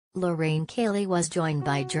Lorraine Kelly was joined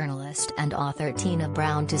by journalist and author Tina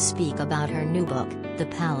Brown to speak about her new book, The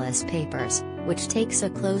Palace Papers, which takes a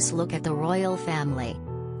close look at the royal family.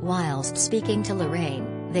 Whilst speaking to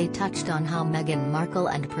Lorraine, they touched on how Meghan Markle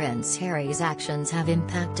and Prince Harry's actions have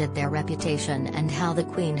impacted their reputation and how the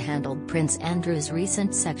Queen handled Prince Andrew's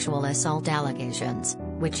recent sexual assault allegations,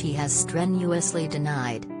 which he has strenuously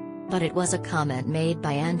denied. But it was a comment made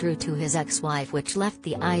by Andrew to his ex-wife which left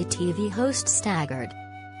the ITV host staggered.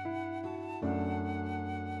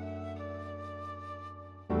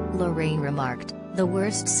 Lorraine remarked, "The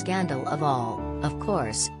worst scandal of all, of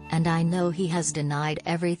course, and I know he has denied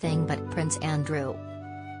everything but Prince Andrew.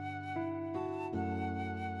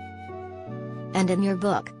 And in your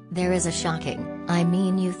book, there is a shocking, I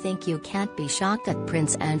mean you think you can't be shocked at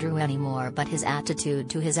Prince Andrew anymore but his attitude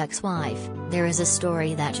to his ex-wife, there is a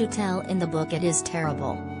story that you tell in the book, it is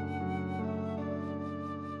terrible."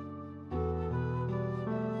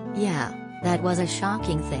 Yeah, that was a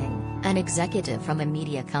shocking thing. An executive from a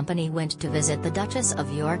media company went to visit the Duchess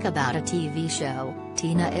of York about a TV show,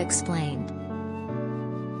 Tina explained.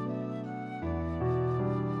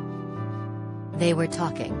 They were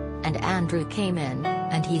talking, and Andrew came in,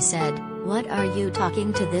 and he said, "What are you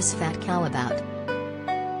talking to this fat cow about?"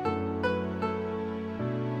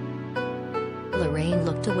 Lorraine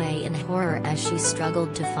looked away in horror as she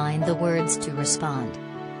struggled to find the words to respond.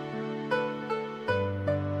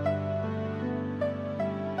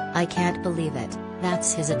 "I can't believe it,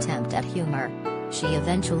 that's his attempt at humor," she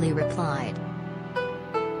eventually replied.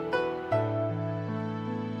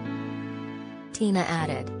 Tina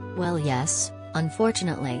added, "Well yes,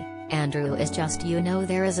 unfortunately, Andrew is just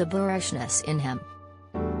there is a boorishness in him.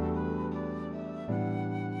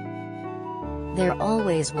 There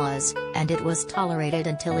always was, and it was tolerated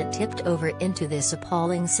until it tipped over into this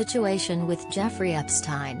appalling situation with Jeffrey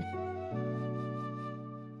Epstein.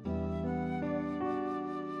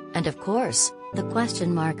 And of course, the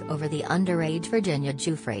question mark over the underage Virginia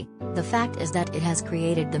Giuffre, the fact is that it has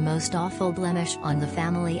created the most awful blemish on the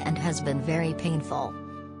family and has been very painful."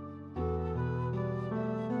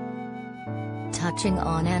 Touching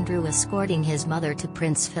on Andrew escorting his mother to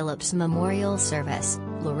Prince Philip's memorial service,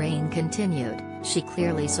 Lorraine continued, "She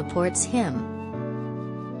clearly supports him.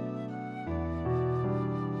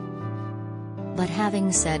 But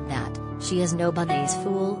having said that, she is nobody's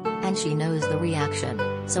fool, and she knows the reaction,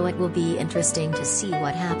 so it will be interesting to see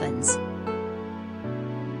what happens."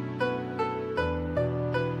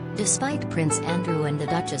 Despite Prince Andrew and the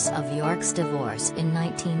Duchess of York's divorce in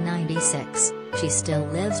 1996, she still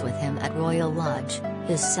lives with him at Royal Lodge,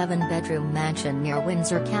 his 7-bedroom mansion near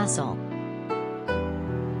Windsor Castle.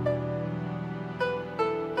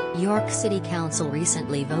 York City Council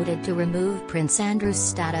recently voted to remove Prince Andrew's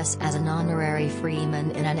status as an honorary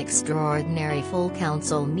freeman in an extraordinary full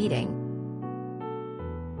council meeting.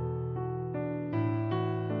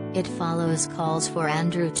 It follows calls for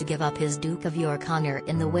Andrew to give up his Duke of York honor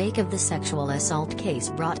in the wake of the sexual assault case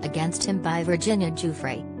brought against him by Virginia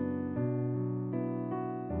Giuffre.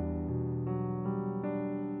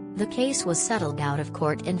 The case was settled out of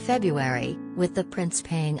court in February, with the prince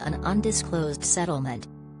paying an undisclosed settlement.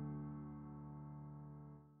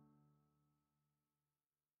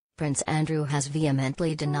 Prince Andrew has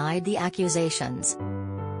vehemently denied the accusations.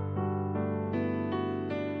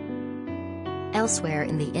 Elsewhere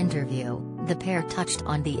in the interview, the pair touched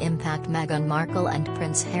on the impact Meghan Markle and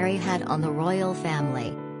Prince Harry had on the royal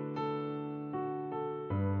family.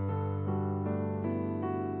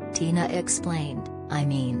 Tina explained, "I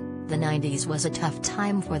mean, the 90s was a tough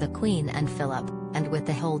time for the Queen and Philip, and with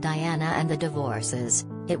the whole Diana and the divorces,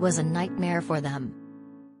 it was a nightmare for them.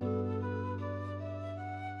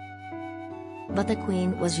 But the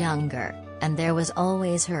Queen was younger, and there was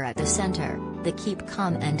always her at the center, the keep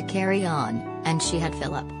calm and carry on, and she had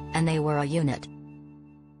Philip, and they were a unit.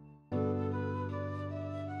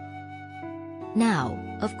 Now,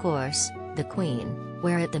 of course, the Queen,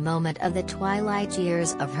 where at the moment of the twilight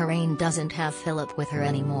years of her reign doesn't have Philip with her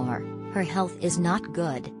anymore, her health is not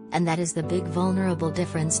good, and that is the big vulnerable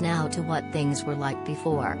difference now to what things were like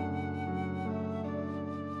before.